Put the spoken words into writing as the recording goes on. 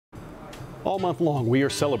All month long, we are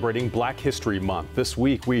celebrating Black History Month. This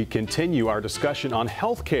week, we continue our discussion on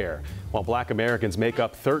health care. While Black Americans make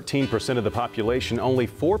up 13% of the population, only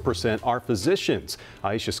 4% are physicians.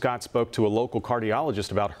 Aisha Scott spoke to a local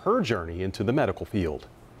cardiologist about her journey into the medical field.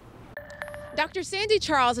 Dr. Sandy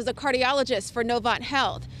Charles is a cardiologist for Novant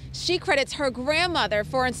Health. She credits her grandmother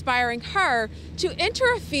for inspiring her to enter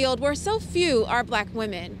a field where so few are Black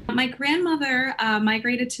women. My grandmother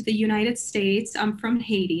migrated to the United States from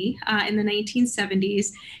Haiti in the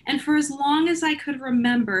 1970s. And for as long as I could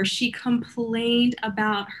remember, she complained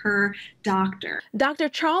about her doctor. Dr.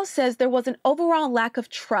 Charles says there was an overall lack of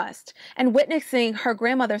trust, and witnessing her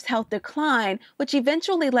grandmother's health decline, which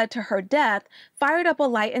eventually led to her death, fired up a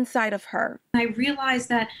light inside of her. I realized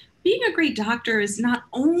that being a great doctor is not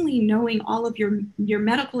only knowing all of your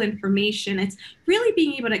medical information, it's really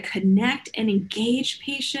being able to connect and engage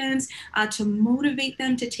patients, to motivate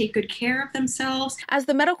them to take good care of themselves. As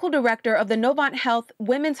the medical director of the Novant Health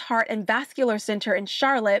Women's Heart and Vascular Center in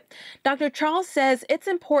Charlotte, Dr. Charles says it's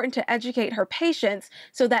important to educate her patients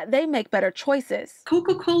so that they make better choices.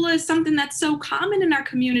 Coca-Cola is something that's so common in our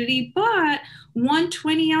community, but one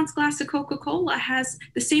 20-ounce glass of Coca-Cola has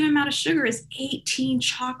the same amount of sugar as 18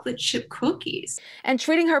 chocolate chip cookies. And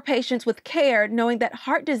treating her patients with care, knowing that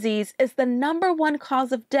heart disease is the #1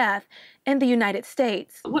 cause of death in the United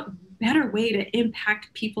States. What better way to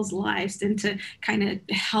impact people's lives than to kind of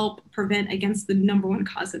help prevent against the #1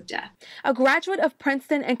 cause of death? A graduate of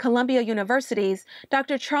Princeton and Columbia Universities,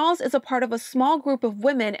 Dr. Charles is a part of a small group of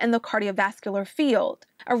women in the cardiovascular field.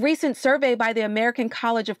 A recent survey by the American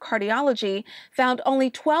College of Cardiology found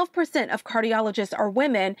only 12% of cardiologists are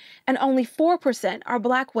women and only 4% are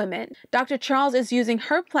Black women. Dr. Charles is using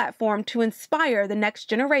her platform to inspire the next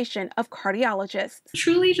generation of cardiologists.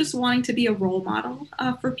 Truly just wanting to be a role model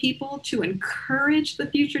for people, to encourage the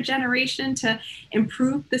future generation to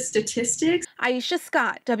improve the statistics. Aisha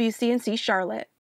Scott, WCNC Charlotte.